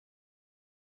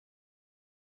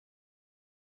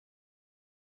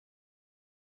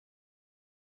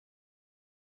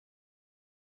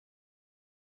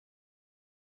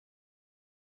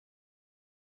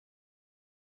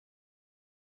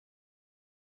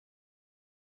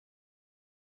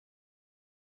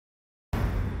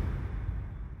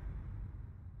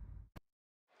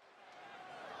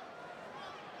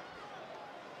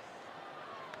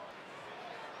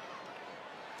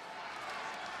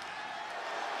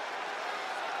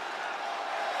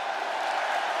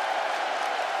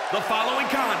The following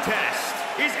contest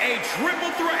is a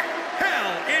triple threat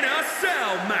Hell in a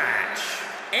Cell match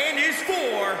and is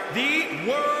for the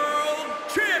World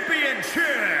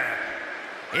Championship.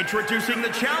 Introducing the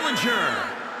challenger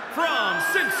from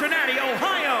Cincinnati,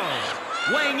 Ohio,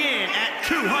 weighing in at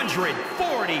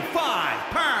 245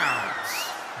 pounds,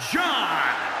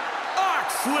 John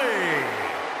Moxley.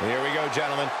 Here we go,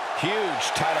 gentlemen. Huge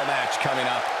title match coming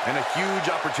up, and a huge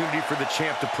opportunity for the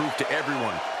champ to prove to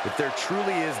everyone that there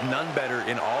truly is none better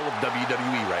in all of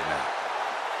WWE right now.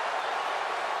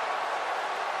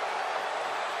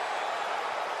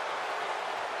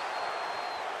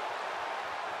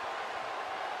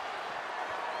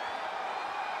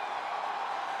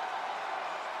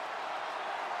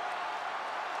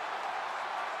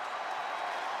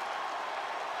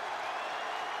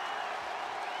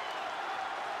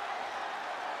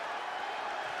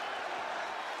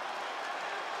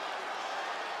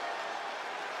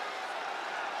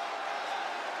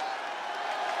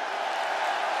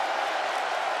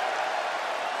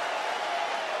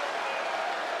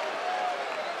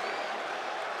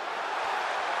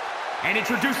 And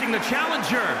introducing the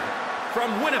challenger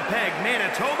from Winnipeg,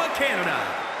 Manitoba, Canada,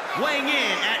 weighing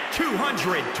in at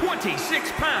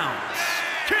 226 pounds,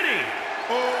 Kenny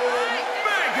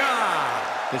Omega.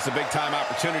 This is a big-time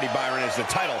opportunity, Byron, as the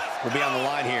title will be on the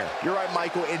line here. You're right,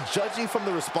 Michael, and judging from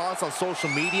the response on social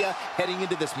media heading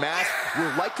into this match,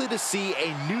 we're likely to see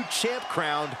a new champ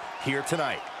crowned here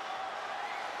tonight.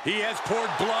 He has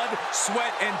poured blood,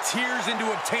 sweat, and tears into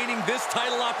obtaining this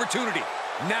title opportunity.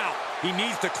 Now, he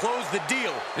needs to close the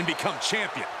deal and become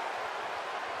champion.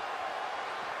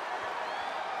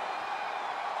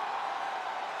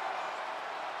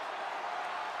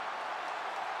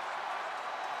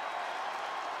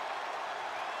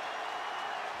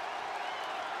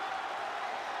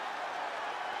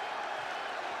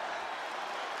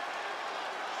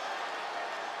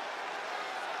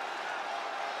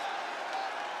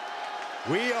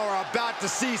 We are about to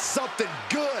see something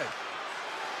good.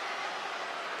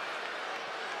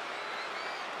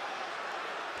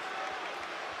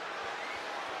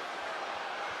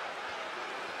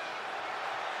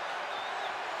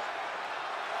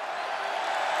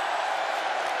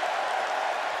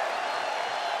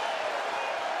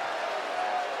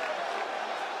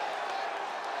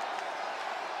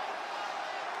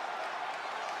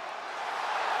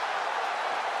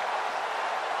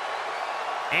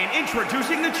 And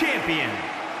introducing the champion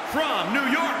from New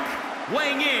York,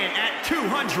 weighing in at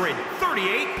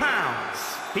 238 pounds,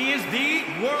 he is the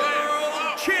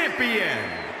World Champion,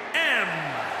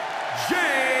 MJF.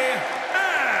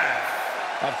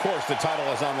 Of course, the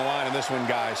title is on the line in this one,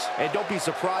 guys. And don't be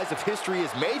surprised if history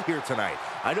is made here tonight.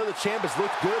 I know the champ has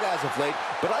looked good as of late,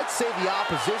 but I'd say the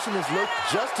opposition has looked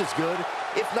just as good,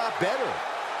 if not better.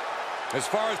 As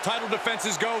far as title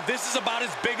defenses go, this is about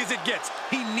as big as it gets.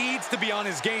 He needs to be on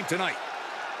his game tonight.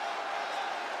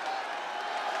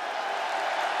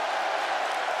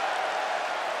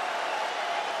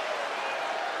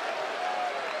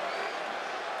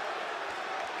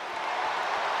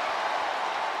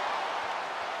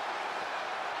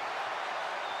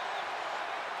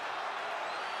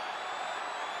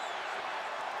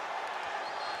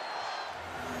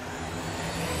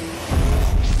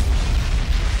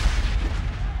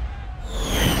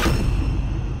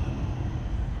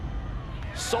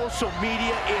 Social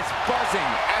media is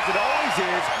buzzing, as it always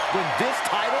is when this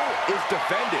title is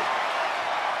defended.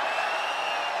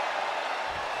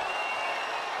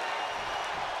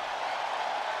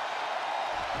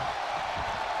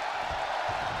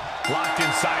 Locked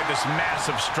inside this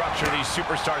massive structure, these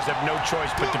superstars have no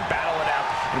choice but to battle it out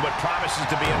in what promises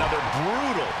to be another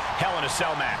brutal Hell in a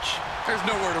Cell match. There's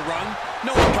nowhere to run,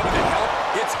 no one coming to help.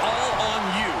 It's all on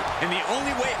you, and the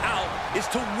only way out is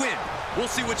to win. We'll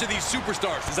see which of these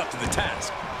superstars is up to the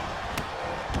task.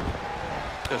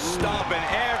 Just stomping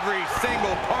every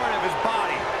single part of his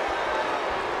body.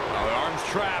 Oh, the arm's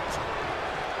trapped.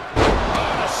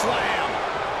 Oh, the slam.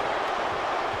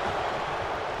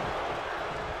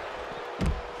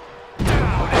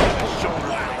 Down into the shoulder.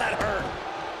 Wow, that hurt.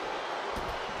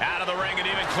 Out of the ring and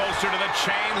even closer to the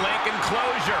chain link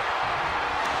enclosure.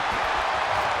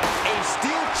 A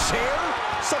steel chair?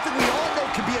 Something we all know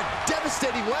can be a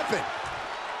devastating weapon.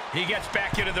 He gets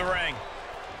back into the ring.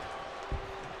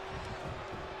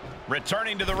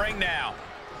 Returning to the ring now.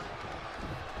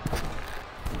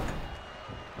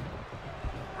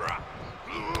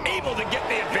 Able to get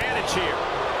the advantage here.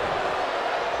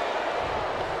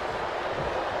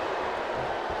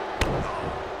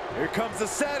 Here comes the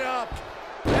setup.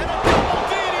 And a double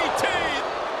DDT.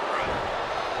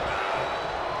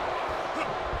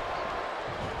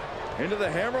 Into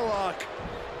the hammerlock.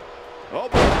 Oh,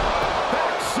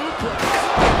 back suplex.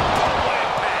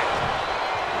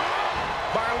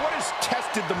 Byron, what is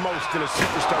tested the most in a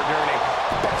superstar during a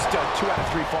best 2 out of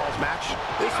 3 falls match?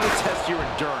 This will test your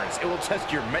endurance. It will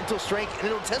test your mental strength, and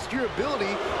it will test your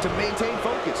ability to maintain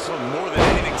focus. So more than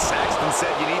anything, Saxton said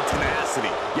you need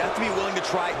tenacity. You have to be willing to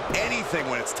try anything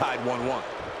when it's tied 1-1.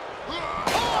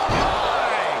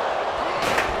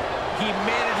 He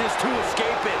manages to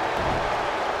escape it.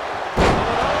 Oh,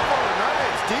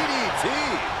 nice DDT.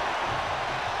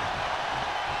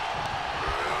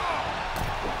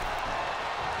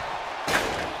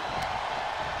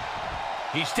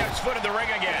 He steps foot in the ring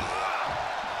again.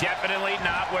 Definitely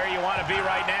not where you want to be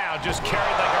right now. Just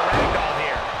carried like a ragdoll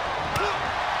here.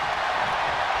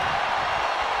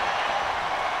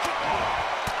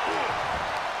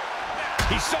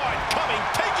 He saw it coming,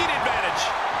 taking advantage.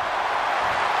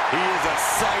 He is a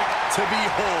sight to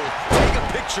behold. Take a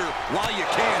picture while you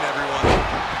can, everyone.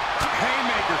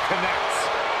 Haymaker connects.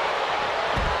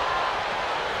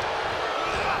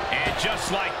 And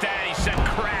just like that, he sent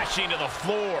crashing to the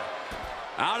floor.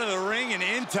 Out of the ring and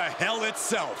into hell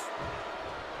itself.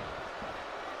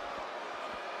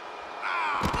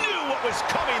 Knew what was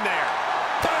coming there.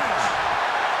 Bam!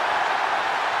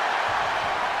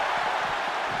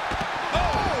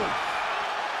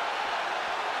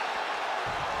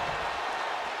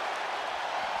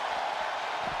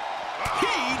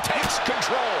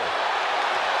 Control.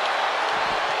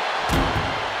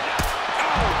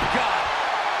 Oh, God.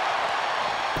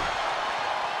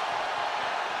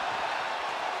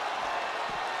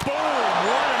 Boom,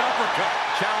 what an uppercut.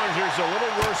 Challenger's a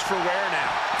little worse for wear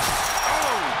now.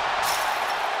 Oh.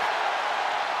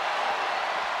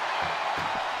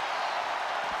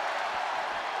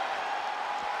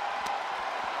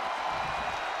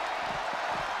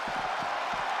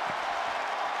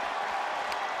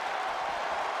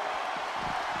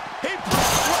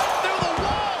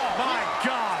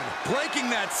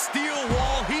 That steel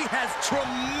wall, he has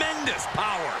tremendous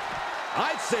power.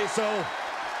 I'd say so.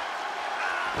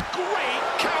 Great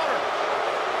counter.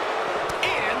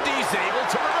 And he's able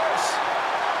to reverse.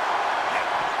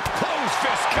 Closed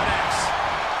fist connects.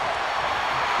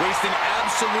 Wasting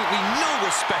absolutely no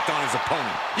respect on his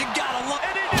opponent. You gotta love.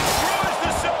 And he destroys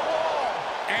the cell wall.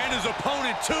 And his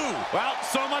opponent too. Well,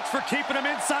 so much for keeping him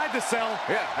inside the cell.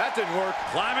 Yeah, that didn't work.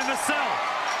 Climbing the cell.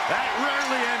 That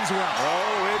rarely ends well.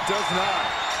 Oh, it does not.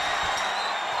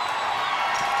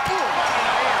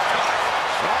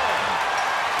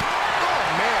 Oh,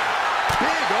 man.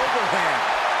 Big overhand.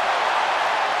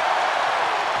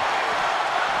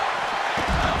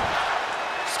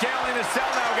 Scaling the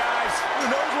cell now, guys.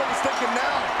 Who knows what he's thinking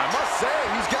now? I must say,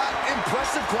 he's got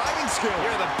impressive climbing skills.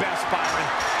 You're the best, Byron.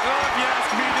 Well, if you ask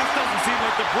me, this doesn't seem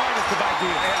like the brightest of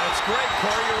ideas. Yeah, it's great,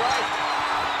 Corey. You're right.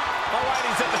 All right,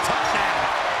 he's at the top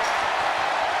now.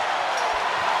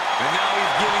 And now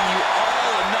he's giving you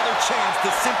all another chance to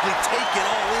simply take it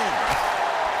all in.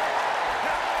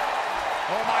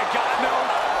 Oh, my God, no.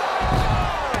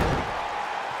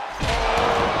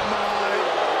 Oh, my.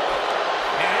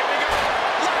 And here we go.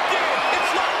 Locked in.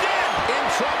 It's locked in. In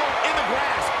trouble, in the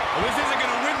grasp. Well, this isn't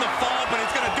going to win the fall, but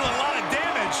it's going to do a lot of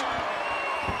damage.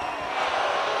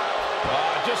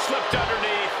 Just slipped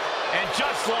underneath. And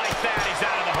just like that, he's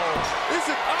out of the hole.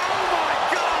 Oh, my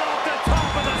God, off the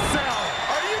top of the cell.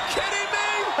 Are you kidding me?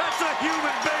 That's a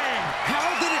human being. How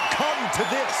did it come to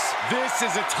this?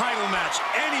 This is a title match.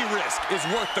 Any risk is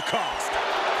worth the cost.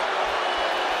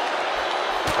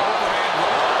 Overhand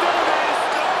right. There it is.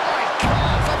 Oh, my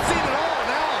gosh. I've seen it all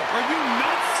now. Are you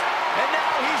nuts? And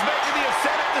now he's making the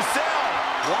ascent up the cell.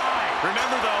 Why?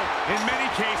 Remember, though, in many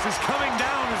cases, coming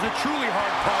down is the truly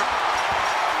hard part.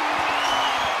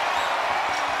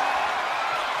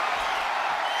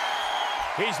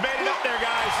 He's made it up there,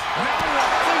 guys. Now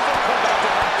what? Please don't come back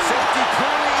down. Safety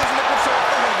clearly isn't a concern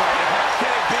for him right now. How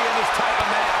can it be in this type of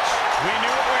match? We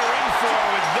knew what we were in for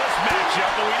with this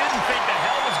matchup, but we didn't think the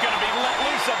hell was going to be let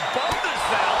loose above the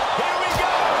cell. Here we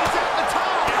go. He's at the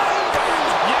top.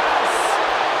 Yes.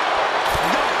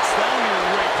 Nice. That don't even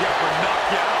wake you up or knock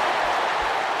you out.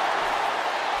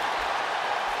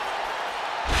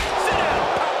 Sit down.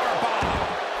 Powerbomb.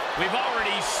 We've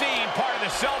already seen part of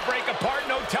the cell break apart.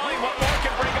 No telling what more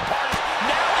can break apart.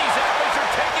 Now these athletes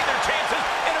are taking their chances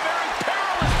in a very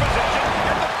perilous position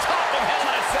at the top of Hell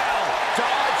in a Cell.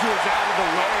 Dodges out of the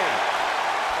way.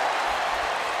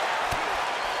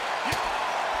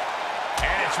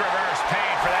 And it's reverse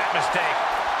pain for that mistake.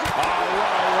 Oh,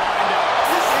 what a windup.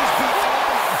 This is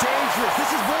beyond dangerous.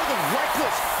 This is more than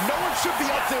reckless. No one should be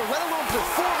up there, let alone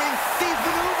performing these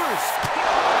maneuvers.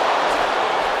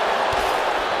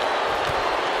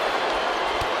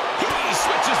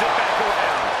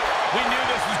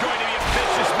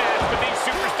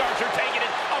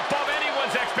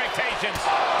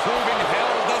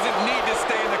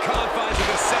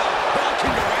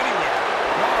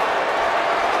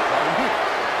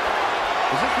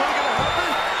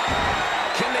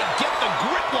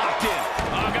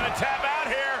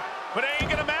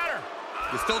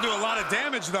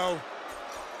 though.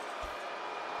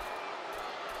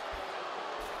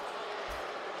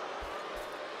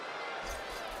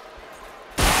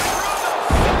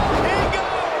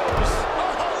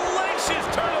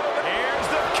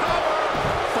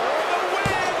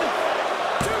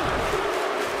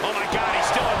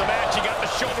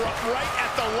 Shoulder up right at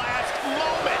the last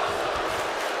moment.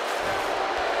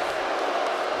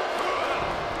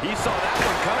 He saw that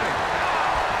one coming.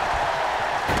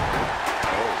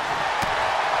 Oh.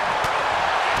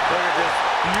 Look at this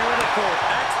beautiful,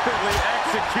 expertly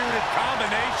executed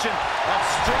combination of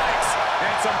strikes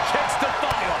and some kicks to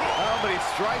follow. How many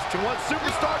strikes can one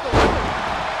superstar deliver?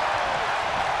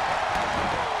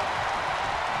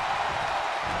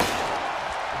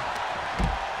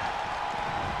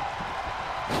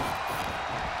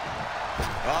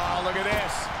 Oh, look at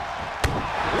this.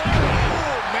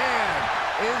 Oh, man.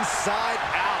 Inside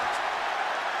out.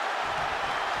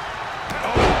 Oh,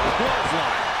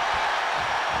 clothesline.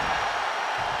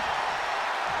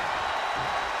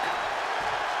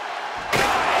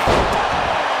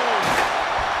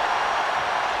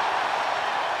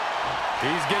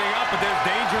 He's getting up, but there's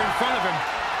danger in front of him.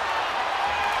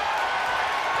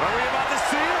 Are we about to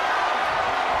see it?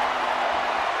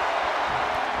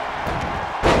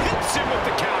 With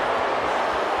the counter.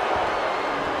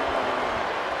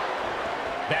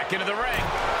 Back into the ring.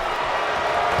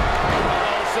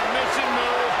 Oh, submission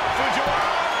move.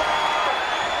 Fujiwara.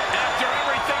 After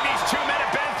everything these two men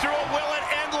have been through, will it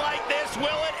end like this?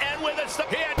 Will it end with a...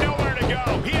 He had nowhere to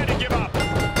go. He had to give up.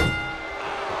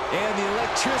 And the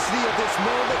electricity of this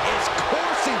moment is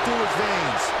coursing through his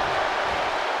veins.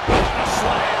 A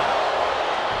slam.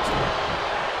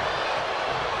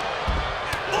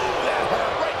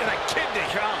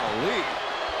 Golly.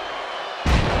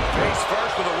 Face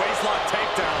first with a waistlock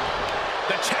takedown.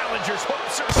 The challenger's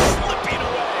hopes are slipping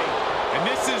away. And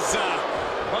this is,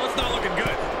 well, it's not looking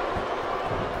good.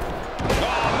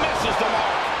 Oh, misses the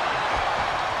mark.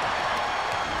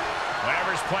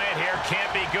 Whatever's playing here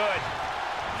can't be good.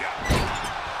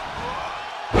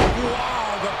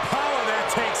 Wow, the power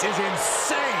that takes is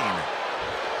insane.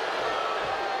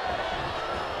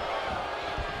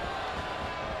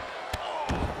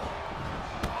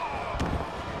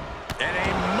 And a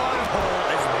mud hole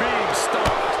is being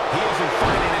stopped. He isn't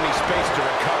finding any space to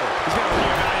recover. He's going to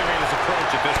reevaluate his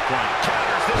approach at this point.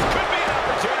 Counters. This could be an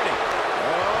opportunity.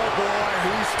 Oh, boy.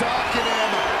 He's stalking him.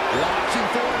 Watching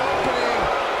for an opening.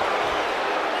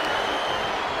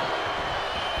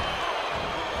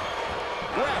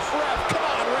 Ref, come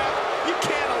on, ref. You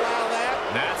can't allow that.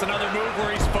 That's another move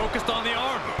where he's focused on the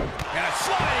arm. And a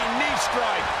sliding knee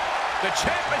strike. The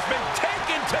champ has been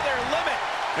taken to their limit.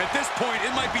 At this point,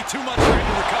 it might be too much for him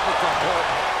to recover from.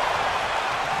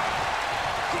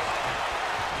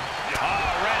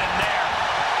 Oh, right in there.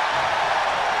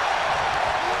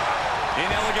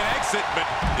 Inelegant exit, but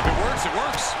if it works, it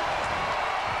works.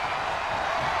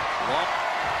 Well,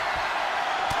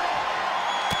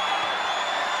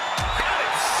 Got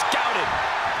it scouted.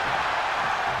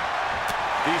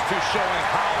 these two showing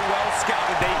how well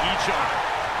scouted they each are.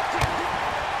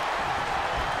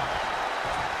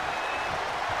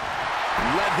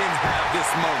 Let him have this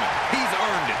moment. He's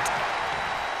earned it.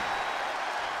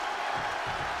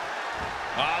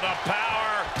 Oh, the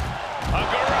power. A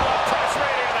gorilla press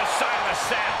right into the side of the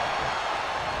saddle.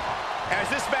 As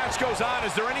this match goes on,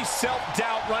 is there any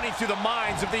self-doubt running through the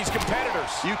minds of these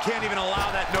competitors? You can't even allow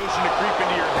that notion to creep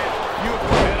into your head. You have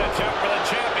been an attempt for the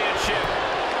championship.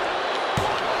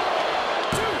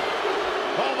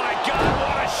 Oh, my God,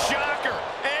 what a shocker.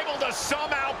 Able to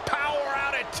somehow power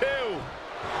out at two.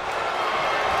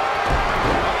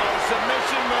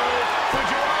 Submission move.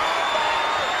 Fujiwara.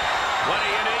 What a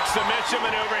unique submission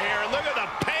maneuver here. Look at the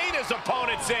pain his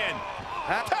opponent's in.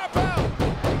 Tap out.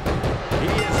 He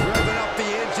is revving up the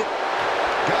engine.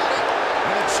 Got it.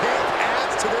 And the champ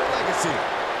adds to their legacy.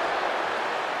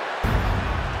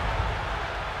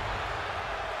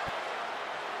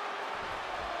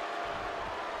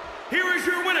 Here is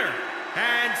your winner,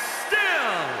 and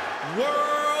still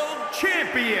world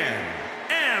champion,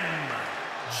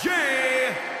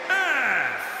 MJF.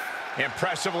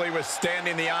 Impressively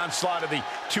withstanding the onslaught of the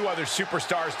two other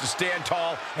superstars to stand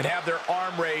tall and have their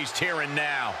arm raised here and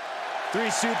now. Three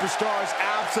superstars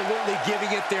absolutely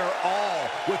giving it their all,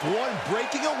 with one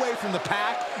breaking away from the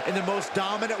pack in the most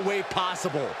dominant way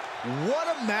possible. What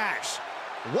a match.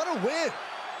 What a win.